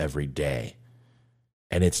hour of every day.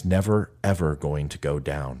 And it's never, ever going to go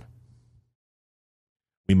down.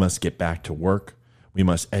 We must get back to work. We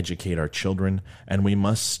must educate our children, and we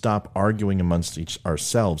must stop arguing amongst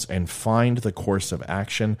ourselves and find the course of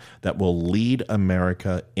action that will lead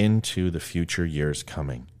America into the future years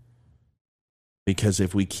coming. Because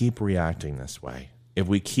if we keep reacting this way, if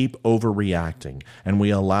we keep overreacting and we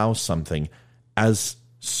allow something as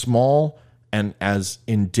small and as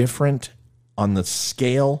indifferent on the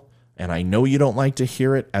scale, and I know you don't like to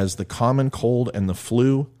hear it, as the common cold and the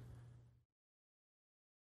flu,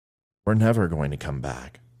 we're never going to come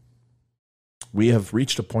back. We have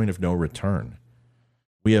reached a point of no return.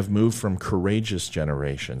 We have moved from courageous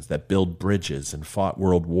generations that built bridges and fought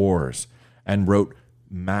world wars and wrote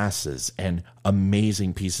masses and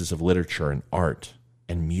amazing pieces of literature and art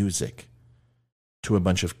and music to a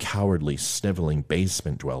bunch of cowardly, sniveling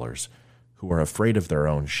basement dwellers who are afraid of their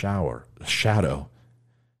own shadow,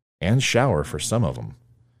 and shower for some of them.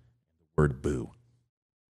 Word boo.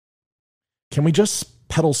 Can we just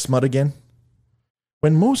peddle smut again?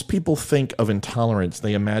 When most people think of intolerance,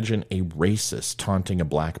 they imagine a racist taunting a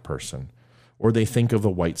black person, or they think of a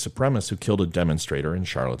white supremacist who killed a demonstrator in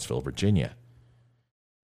Charlottesville, Virginia.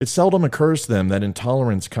 It seldom occurs to them that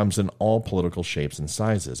intolerance comes in all political shapes and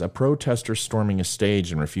sizes. A protester storming a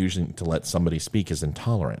stage and refusing to let somebody speak is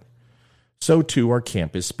intolerant. So too are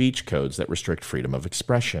campus speech codes that restrict freedom of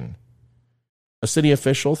expression. A city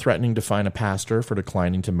official threatening to fine a pastor for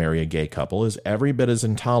declining to marry a gay couple is every bit as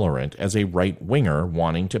intolerant as a right-winger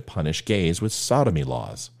wanting to punish gays with sodomy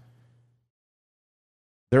laws.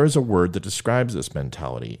 There is a word that describes this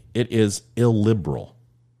mentality. It is illiberal.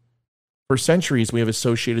 For centuries, we have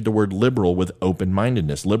associated the word liberal with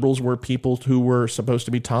open-mindedness. Liberals were people who were supposed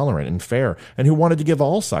to be tolerant and fair and who wanted to give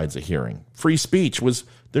all sides a hearing. Free speech was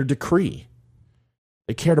their decree.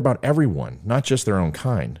 They cared about everyone, not just their own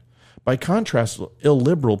kind. By contrast,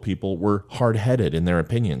 illiberal people were hard-headed in their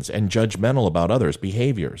opinions and judgmental about others'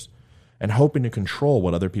 behaviors and hoping to control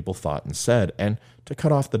what other people thought and said and to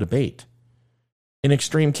cut off the debate. In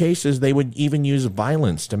extreme cases, they would even use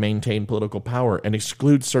violence to maintain political power and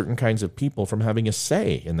exclude certain kinds of people from having a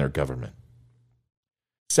say in their government.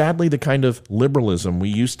 Sadly, the kind of liberalism we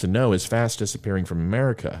used to know is fast disappearing from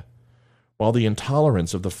America. While the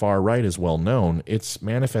intolerance of the far right is well known, its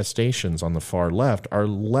manifestations on the far left are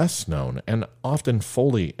less known and often not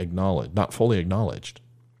fully acknowledged.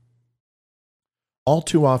 All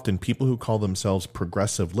too often, people who call themselves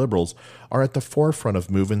progressive liberals are at the forefront of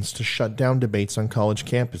movements to shut down debates on college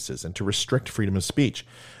campuses and to restrict freedom of speech.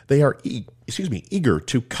 They are eager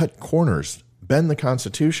to cut corners, bend the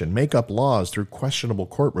Constitution, make up laws through questionable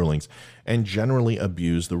court rulings, and generally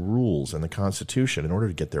abuse the rules and the Constitution in order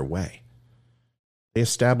to get their way. They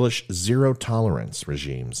establish zero-tolerance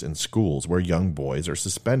regimes in schools where young boys are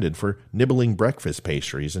suspended for nibbling breakfast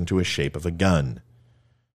pastries into a shape of a gun.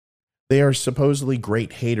 They are supposedly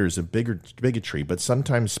great haters of bigotry, but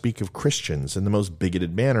sometimes speak of Christians in the most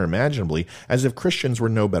bigoted manner imaginably, as if Christians were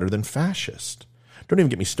no better than fascists. Don't even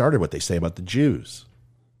get me started what they say about the Jews.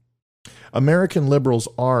 American liberals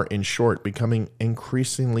are, in short, becoming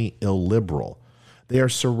increasingly illiberal. They are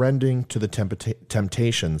surrendering to the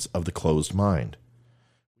temptations of the closed mind.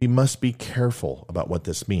 We must be careful about what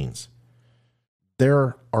this means.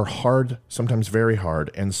 There are hard, sometimes very hard,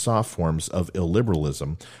 and soft forms of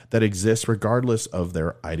illiberalism that exist regardless of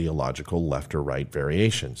their ideological left or right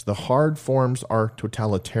variations. The hard forms are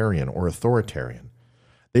totalitarian or authoritarian.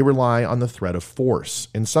 They rely on the threat of force,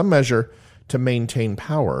 in some measure, to maintain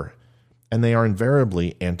power, and they are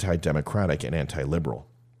invariably anti-democratic and anti-liberal.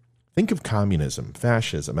 Think of communism,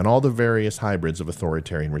 fascism, and all the various hybrids of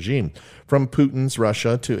authoritarian regime, from Putin's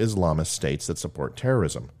Russia to Islamist states that support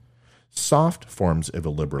terrorism. Soft forms of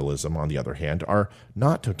illiberalism, on the other hand, are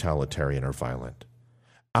not totalitarian or violent.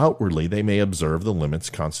 Outwardly, they may observe the limits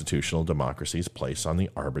constitutional democracies place on the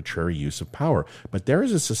arbitrary use of power, but there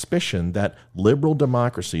is a suspicion that liberal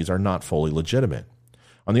democracies are not fully legitimate.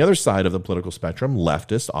 On the other side of the political spectrum,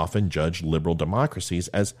 leftists often judge liberal democracies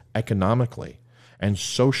as economically and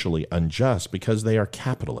socially unjust because they are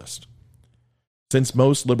capitalist. Since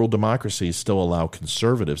most liberal democracies still allow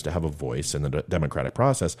conservatives to have a voice in the democratic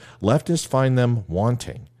process, leftists find them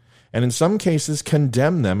wanting, and in some cases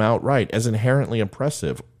condemn them outright as inherently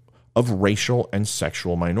oppressive of racial and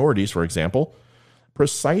sexual minorities, for example,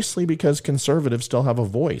 precisely because conservatives still have a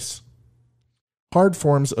voice. Hard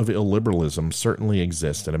forms of illiberalism certainly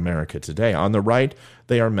exist in America today. On the right,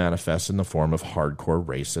 they are manifest in the form of hardcore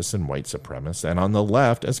racists and white supremacists, and on the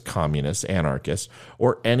left as communists, anarchists,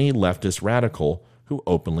 or any leftist radical who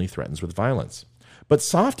openly threatens with violence. But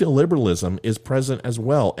soft illiberalism is present as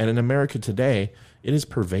well, and in America today, it is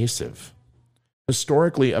pervasive.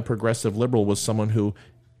 Historically, a progressive liberal was someone who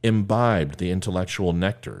imbibed the intellectual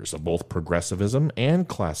nectars of both progressivism and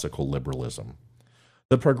classical liberalism.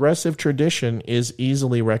 The progressive tradition is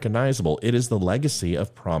easily recognizable. It is the legacy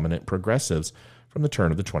of prominent progressives from the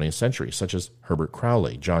turn of the 20th century, such as Herbert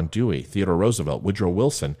Crowley, John Dewey, Theodore Roosevelt, Woodrow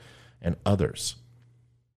Wilson, and others.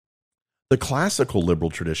 The classical liberal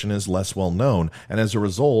tradition is less well known, and as a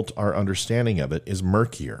result, our understanding of it is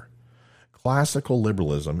murkier. Classical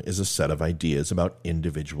liberalism is a set of ideas about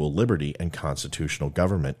individual liberty and constitutional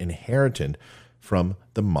government inherited from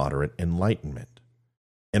the moderate Enlightenment.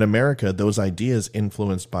 In America, those ideas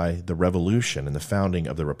influenced by the Revolution and the founding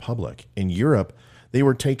of the Republic. In Europe, they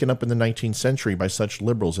were taken up in the 19th century by such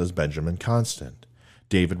liberals as Benjamin Constant,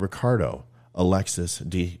 David Ricardo, Alexis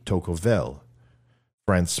de Tocqueville,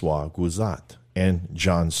 Francois Guizot, and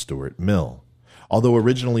John Stuart Mill. Although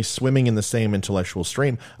originally swimming in the same intellectual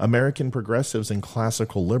stream, American progressives and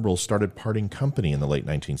classical liberals started parting company in the late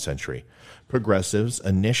 19th century. Progressives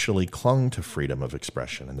initially clung to freedom of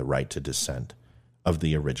expression and the right to dissent of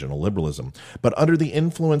the original liberalism. But under the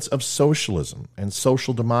influence of socialism and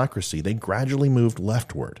social democracy, they gradually moved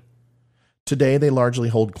leftward. Today, they largely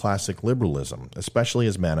hold classic liberalism, especially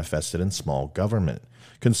as manifested in small government,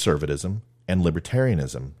 conservatism, and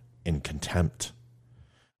libertarianism, in contempt.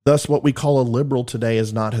 Thus, what we call a liberal today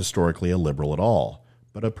is not historically a liberal at all,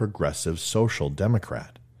 but a progressive social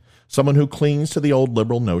democrat. Someone who clings to the old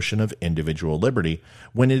liberal notion of individual liberty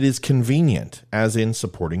when it is convenient, as in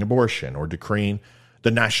supporting abortion or decreeing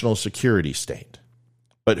the national security state,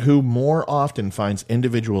 but who more often finds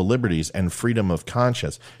individual liberties and freedom of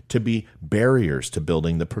conscience to be barriers to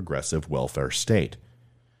building the progressive welfare state.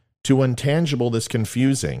 To untangle this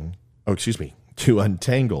confusing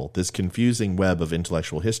web of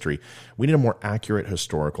intellectual history, we need a more accurate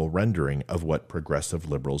historical rendering of what progressive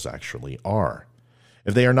liberals actually are.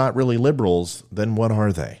 If they are not really liberals, then what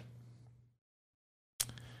are they? If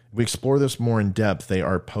we explore this more in depth, they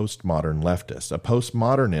are postmodern leftists. A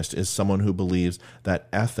postmodernist is someone who believes that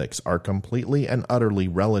ethics are completely and utterly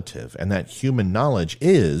relative and that human knowledge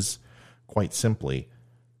is, quite simply,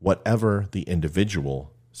 whatever the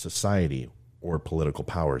individual, society, or political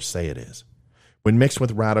powers say it is. When mixed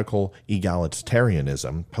with radical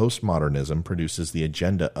egalitarianism, postmodernism produces the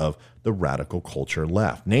agenda of the radical culture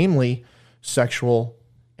left, namely sexual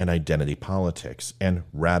and identity politics, and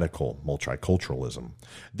radical multiculturalism.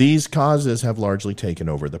 These causes have largely taken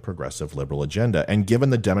over the progressive liberal agenda and given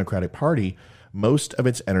the Democratic Party most of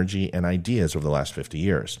its energy and ideas over the last 50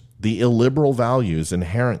 years. The illiberal values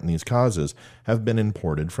inherent in these causes have been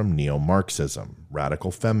imported from neo-Marxism, radical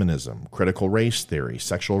feminism, critical race theory,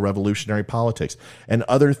 sexual revolutionary politics, and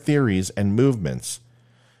other theories and movements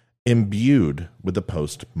imbued with the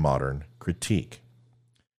postmodern critique.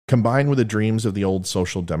 Combined with the dreams of the old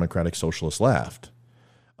social democratic socialist left,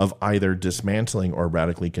 of either dismantling or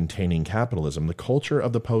radically containing capitalism, the culture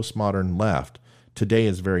of the postmodern left today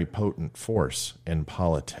is a very potent force in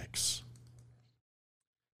politics.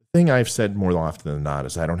 The thing I've said more often than not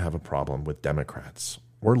is I don't have a problem with Democrats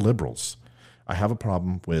or liberals. I have a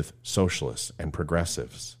problem with socialists and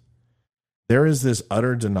progressives. There is this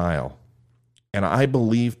utter denial. And I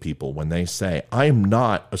believe people when they say, I am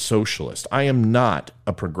not a socialist, I am not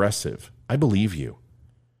a progressive. I believe you.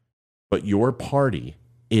 But your party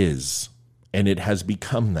is, and it has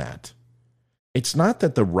become that. It's not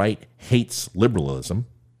that the right hates liberalism.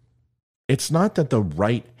 It's not that the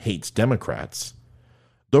right hates Democrats.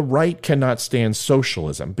 The right cannot stand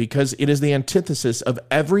socialism because it is the antithesis of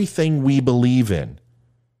everything we believe in.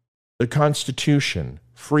 The Constitution,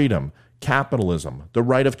 freedom, capitalism, the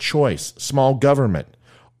right of choice, small government,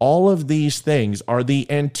 all of these things are the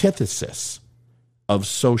antithesis of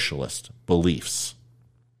socialist beliefs.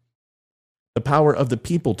 The power of the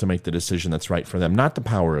people to make the decision that's right for them, not the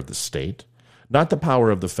power of the state, not the power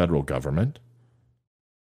of the federal government.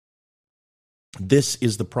 This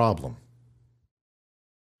is the problem.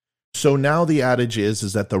 So now the adage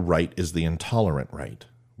is that the right is the intolerant right,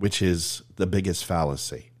 which is the biggest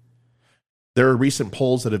fallacy. There are recent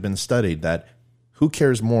polls that have been studied that who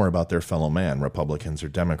cares more about their fellow man, Republicans or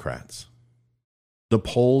Democrats? The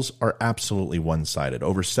polls are absolutely one-sided.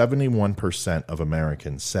 Over 71% of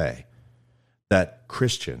Americans say that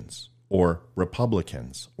Christians or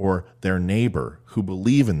Republicans or their neighbor who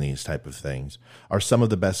believe in these type of things are some of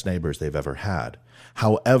the best neighbors they've ever had.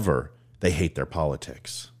 However, they hate their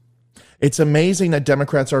politics. It's amazing that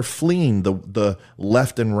Democrats are fleeing the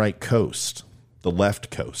left and right coast, the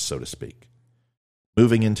left coast, so to speak,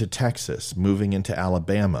 moving into Texas, moving into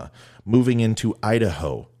Alabama, moving into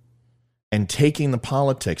Idaho, and taking the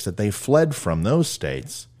politics that they fled from those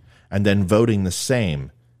states and then voting the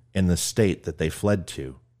same in the state that they fled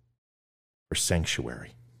to for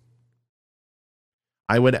sanctuary.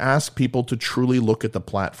 I would ask people to truly look at the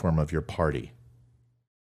platform of your party.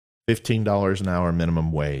 $15 an hour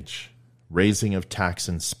minimum wage, raising of tax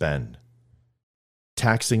and spend,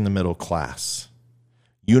 taxing the middle class,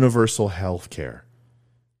 universal health care,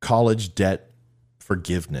 college debt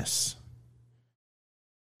forgiveness,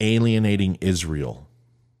 alienating Israel,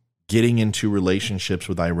 getting into relationships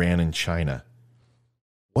with Iran and China.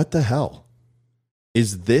 What the hell?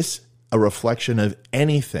 Is this a reflection of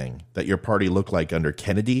anything that your party looked like under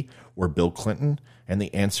Kennedy or Bill Clinton? And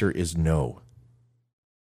the answer is no.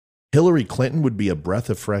 Hillary Clinton would be a breath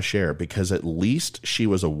of fresh air because at least she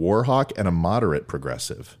was a war hawk and a moderate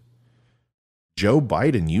progressive. Joe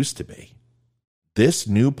Biden used to be. This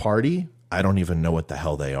new party, I don't even know what the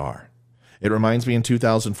hell they are. It reminds me in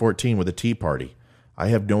 2014 with the Tea Party. I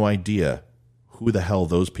have no idea who the hell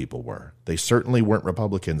those people were. They certainly weren't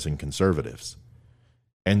Republicans and conservatives.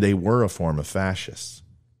 And they were a form of fascists.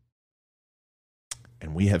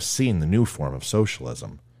 And we have seen the new form of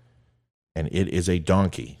socialism. And it is a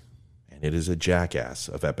donkey. And it is a jackass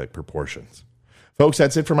of epic proportions. Folks,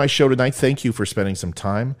 that's it for my show tonight. Thank you for spending some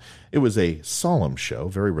time. It was a solemn show,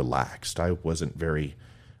 very relaxed. I wasn't very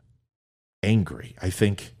angry. I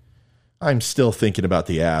think I'm still thinking about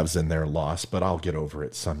the Avs and their loss, but I'll get over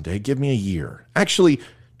it someday. Give me a year. Actually,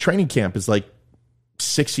 training camp is like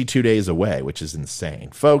 62 days away, which is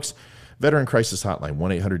insane. Folks, Veteran Crisis Hotline,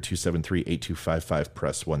 1-800-273-8255,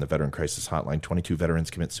 press 1. The Veteran Crisis Hotline, 22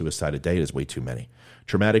 veterans commit suicide a day. It is way too many.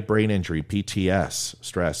 Traumatic brain injury, PTS,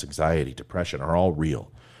 stress, anxiety, depression are all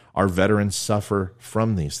real. Our veterans suffer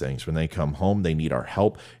from these things. When they come home, they need our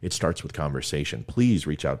help. It starts with conversation. Please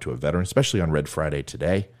reach out to a veteran, especially on Red Friday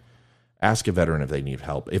today. Ask a veteran if they need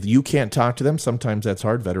help. If you can't talk to them, sometimes that's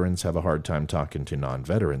hard. Veterans have a hard time talking to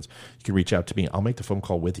non-veterans. You can reach out to me. I'll make the phone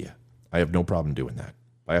call with you. I have no problem doing that.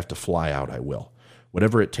 If I have to fly out, I will.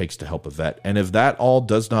 Whatever it takes to help a vet. And if that all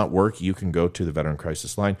does not work, you can go to the Veteran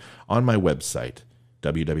Crisis Line on my website,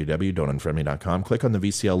 www.don'tunfriendme.com. Click on the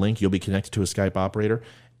VCL link. You'll be connected to a Skype operator,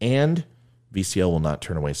 and VCL will not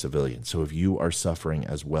turn away civilians. So if you are suffering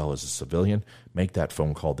as well as a civilian, make that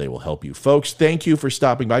phone call. They will help you. Folks, thank you for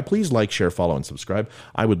stopping by. Please like, share, follow, and subscribe.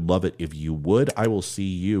 I would love it if you would. I will see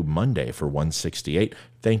you Monday for 168.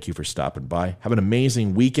 Thank you for stopping by. Have an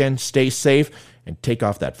amazing weekend. Stay safe and take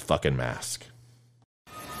off that fucking mask.